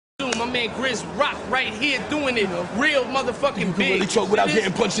my man Grizz rock right here doing it real motherfucking You can big. really talk without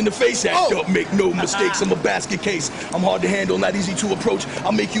getting punched in the face. Act up, make no mistakes. I'm a basket case. I'm hard to handle, not easy to approach.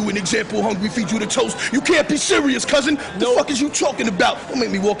 I'll make you an example, hungry, feed you the toast. You can't be serious, cousin. The fuck is you talking about? Don't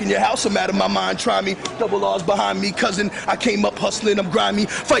make me walk in your house. I'm out of my mind. Try me. Double R's behind me, cousin. I came up hustling. I'm grimy.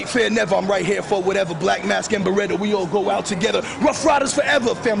 Fight fair, never. I'm right here for whatever. Black mask and Beretta. We all go out together. Rough riders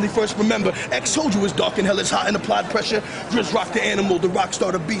forever. Family first. Remember, X told you it's dark and hell is hot and applied pressure. Grizz rock the animal, the rock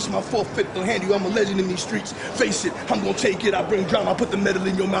star, the beast. My forfeit will hand you. I'm a legend in these streets. Face it, I'm gonna take it. I bring drama. I put the metal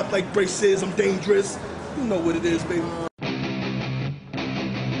in your mouth like braces. I'm dangerous. You know what it is, baby.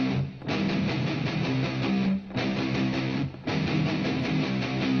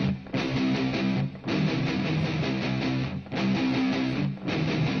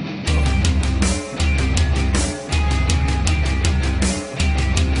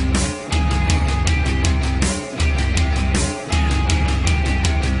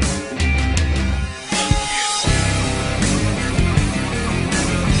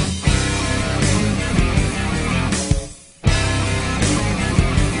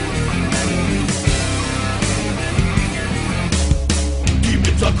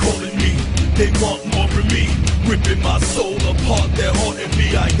 Are calling me, they want more from me, ripping my soul apart, they're haunting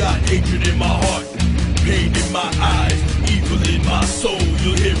me. I got hatred in my heart, pain in my eyes, evil in my soul,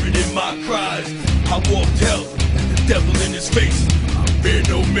 you'll hear it in my cries. I walked hell and the devil in his face, I fear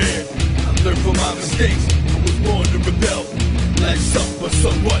no man, I learned from my mistakes. I was born to rebel, like some, but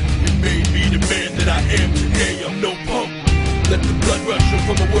somewhat it made me the man that I am today. I'm no punk, let the blood rush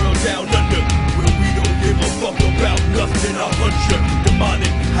from a world down under, where we don't give a fuck about nothing. I hunt you,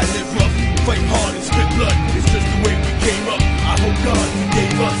 demonic, I live rough, fight hard and spit blood. It's just the way we came up. I hope God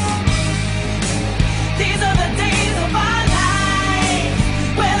forgave us. These are the days of our life,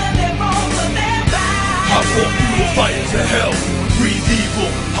 whether they're wrong or they're right. I walk through the fires of hell, breathe evil.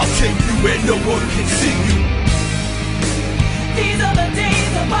 I'll take you where no one can see you. These are the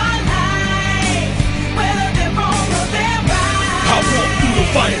days of our life, whether they're wrong or they're right. I walk through the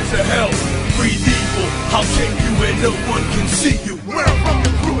fires of hell, breathe evil. I'll take you where no one can see you. When I'm from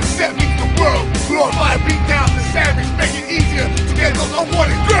the crew and set meets the world, glorify beat down the savage, make it easier to get those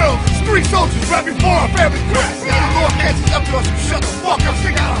unwanted girls. Street soldiers right before our family crest. Now the Lord catches up to us, shut the fuck up,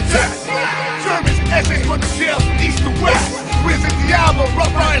 sing out our test. Germans, essays run the jails from east to west. Grizz and Diablo,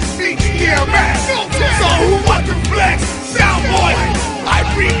 rough riders, speak EMS. So who wants to flex? Sound boy, I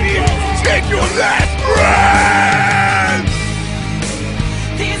bring you, take your last breath.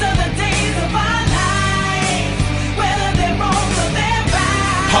 These are the days of our life, whether they're wrong or they're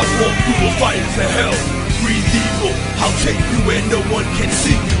right. I walk through the fires of hell, breathe evil. I'll take you where no one can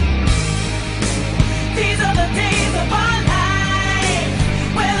see you. These are the days of our life,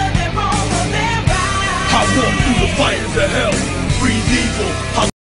 whether they're wrong or they're right. I walk through the fires of hell, breathe evil. I'll